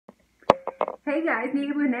Hey guys,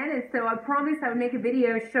 Nika Bananas. So I promised I would make a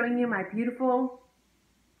video showing you my beautiful,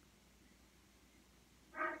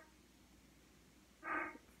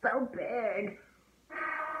 so big.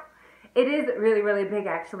 It is really, really big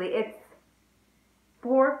actually. It's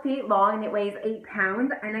 4 feet long and it weighs 8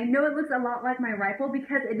 pounds. And I know it looks a lot like my rifle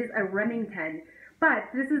because it is a Remington. But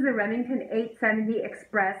this is a Remington 870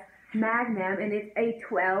 Express Magnum and it's a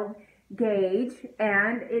 12 gauge.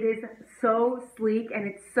 And it is so sleek and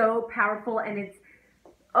it's so powerful and it's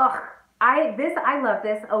I love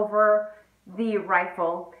this over the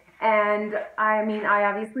rifle. And I mean, I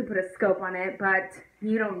obviously put a scope on it, but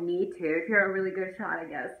you don't need to if you're a really good shot, I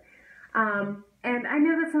guess. And I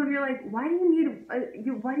know that some of you are like, why do you need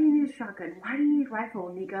a shotgun? Why do you need a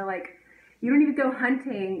rifle, Nika? Like, you don't even go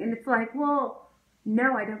hunting. And it's like, well,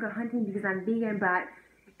 no, I don't go hunting because I'm vegan, but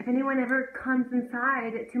if anyone ever comes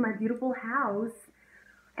inside to my beautiful house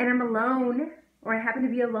and I'm alone, or I happen to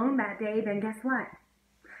be alone that day, then guess what?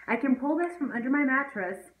 I can pull this from under my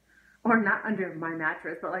mattress, or not under my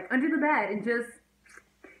mattress, but like under the bed and just,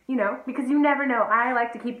 you know, because you never know. I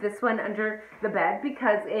like to keep this one under the bed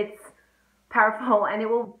because it's powerful and it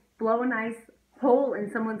will blow a nice hole in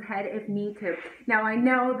someone's head if need to. Now I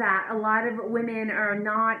know that a lot of women are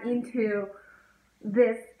not into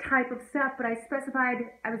this type of stuff, but I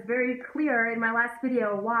was very clear in my last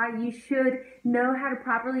video why you should know how to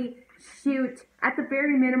properly shoot, at the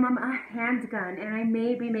very minimum, a handgun. And I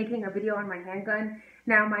may be making a video on my handgun.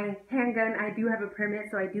 Now my handgun, I do have a permit,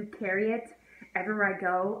 so I do carry it everywhere I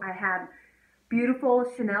go. I have beautiful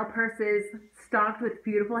Chanel purses stocked with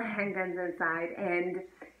beautiful handguns inside, and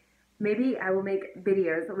maybe I will make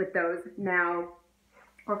videos with those. Now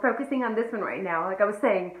we're focusing on this one right now. Like I was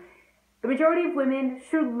saying, the majority of women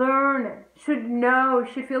should learn, should know,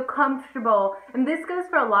 should feel comfortable. And this goes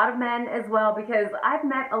for a lot of men as well, because I've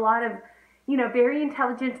met a lot of, you know, very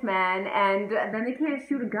intelligent men, and then they can't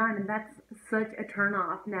shoot a gun, and that's such a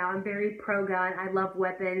turnoff. Now, I'm very pro-gun. I love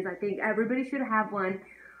weapons. I think everybody should have one.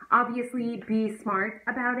 Obviously, be smart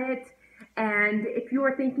about it. And if you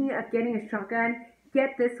are thinking of getting a shotgun,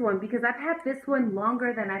 get this one, because I've had this one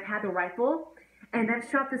longer than I've had the rifle, and I've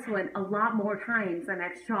shot this one a lot more times than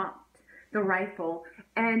I've shot the rifle,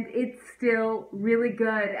 and it's still really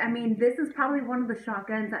good. I mean, this is probably one of the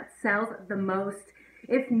shotguns that sells the most,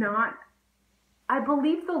 if not, I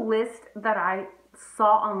believe the list that I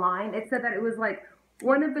saw online, it said that it was like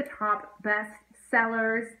one of the top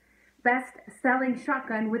best-selling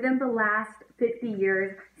shotgun within the last 50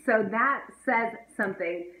 years, so that says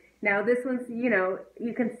something. Now this one's, you know,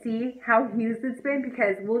 you can see how used it's been,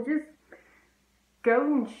 because we'll just go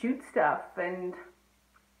and shoot stuff, and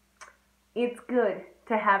it's good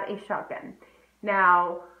to have a shotgun.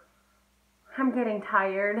 Now, I'm getting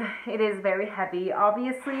tired. It is very heavy.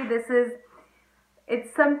 Obviously,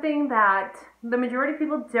 it's something that the majority of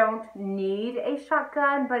people don't need a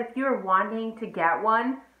shotgun, but if you're wanting to get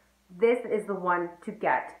one, this is the one to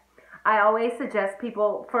get. I always suggest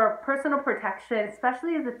people, for personal protection,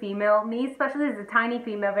 especially as a female, me especially as a tiny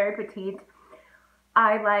female, very petite,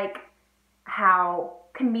 I like how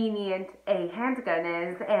convenient a handgun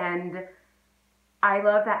is, and I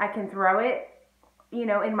love that I can throw it, you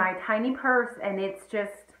know, in my tiny purse, and it's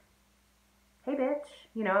just, hey bitch,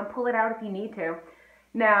 you know, and pull it out if you need to.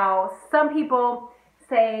 Now, some people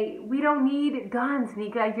say, we don't need guns,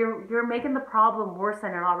 Nika, you're making the problem worse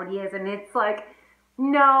than it already is, and it's like,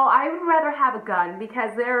 no, I would rather have a gun,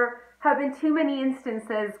 because there have been too many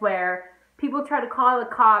instances where people try to call the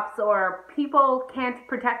cops, or people can't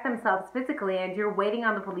protect themselves physically, and you're waiting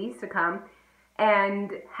on the police to come.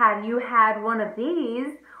 And had you had one of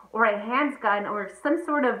these, or a handgun, or some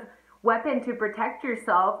sort of weapon to protect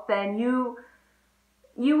yourself, then you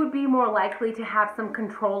would be more likely to have some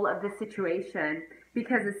control of the situation.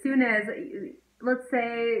 Because as soon as, let's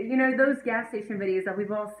say, you know, those gas station videos that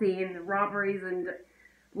we've all seen, robberies and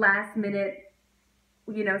last minute,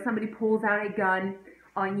 you know, somebody pulls out a gun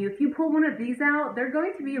on you. If you pull one of these out, they're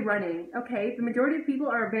going to be running, okay? The majority of people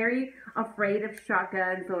are very afraid of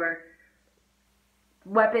shotguns or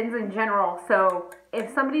weapons in general. So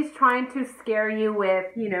if somebody's trying to scare you with,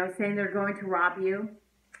 you know, saying they're going to rob you,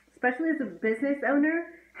 especially as a business owner,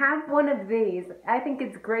 have one of these. I think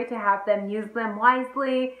it's great to have them. Use them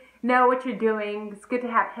wisely. Know what you're doing. It's good to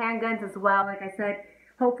have handguns as well. Like I said,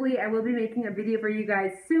 hopefully I will be making a video for you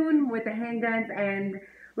guys soon with the handguns, and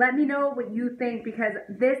let me know what you think, because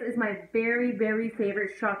this is my very, very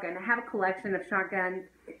favorite shotgun. I have a collection of shotguns,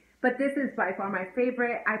 but this is by far my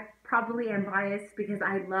favorite. I probably am biased because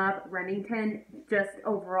I love Remington just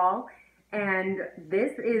overall, and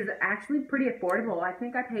this is actually pretty affordable. I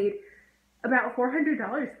think I paid about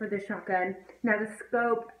 $400 for this shotgun. Now the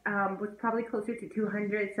scope was probably closer to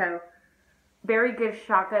 200, so very good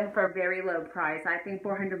shotgun for a very low price. I think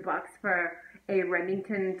 400 bucks for a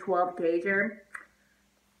Remington 12 gauger,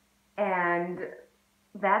 and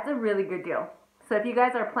that's a really good deal. So if you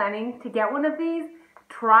guys are planning to get one of these,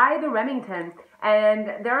 try the Remington.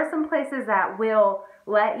 And there are some places that will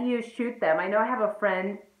let you shoot them. I know I have a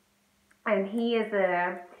friend, and he's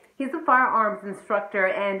a firearms instructor,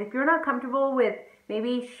 and if you're not comfortable with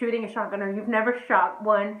maybe shooting a shotgun or you've never shot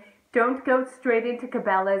one, don't go straight into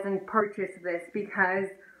Cabela's and purchase this, because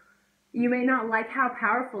you may not like how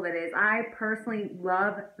powerful it is. I personally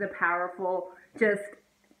love the powerful, just,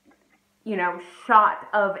 you know, shot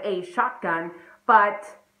of a shotgun, but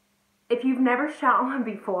if you've never shot one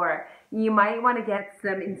before, you might want to get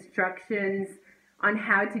some instructions on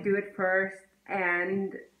how to do it first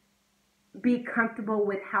and be comfortable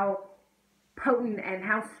with how potent and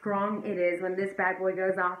how strong it is when this bad boy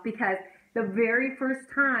goes off, because the very first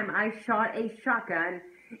time I shot a shotgun,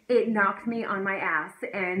 it knocked me on my ass,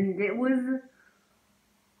 and it was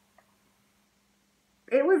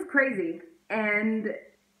crazy. And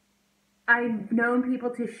I've known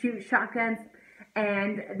people to shoot shotguns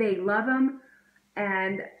and they love them,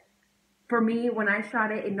 and for me, when I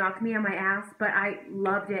shot it, it knocked me on my ass, but I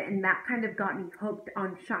loved it, and that kind of got me hooked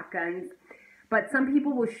on shotguns. But some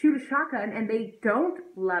people will shoot a shotgun and they don't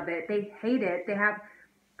love it. They hate it. They have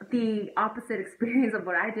the opposite experience of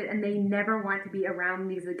what I did, and they never want to be around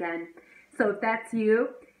these again. So if that's you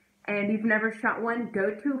and you've never shot one,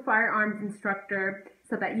 go to a firearms instructor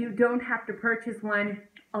so that you don't have to purchase one.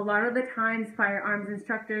 A lot of the times firearms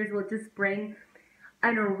instructors will just bring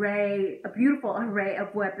an array, a beautiful array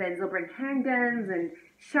of weapons. They'll bring handguns and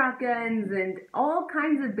shotguns and all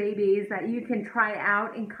kinds of babies that you can try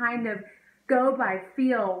out and kind of go by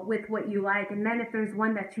feel with what you like. And then if there's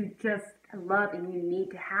one that you just love and you need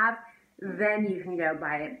to have, then you can go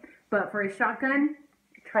buy it. But for a shotgun,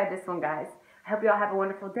 try this one, guys. I hope you all have a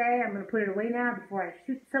wonderful day. I'm going to put it away now before I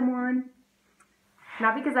shoot someone.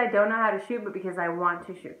 Not because I don't know how to shoot, but because I want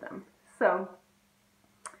to shoot them. So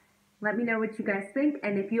let me know what you guys think.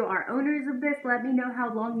 And if you are owners of this, let me know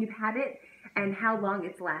how long you've had it and how long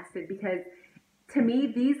it's lasted. Because to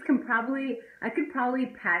me, these can I could probably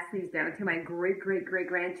pass these down to my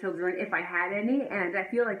great-great-great-grandchildren if I had any, and I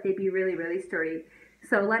feel like they'd be really, really sturdy.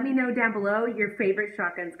 So let me know down below your favorite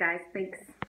shotguns, guys. Thanks.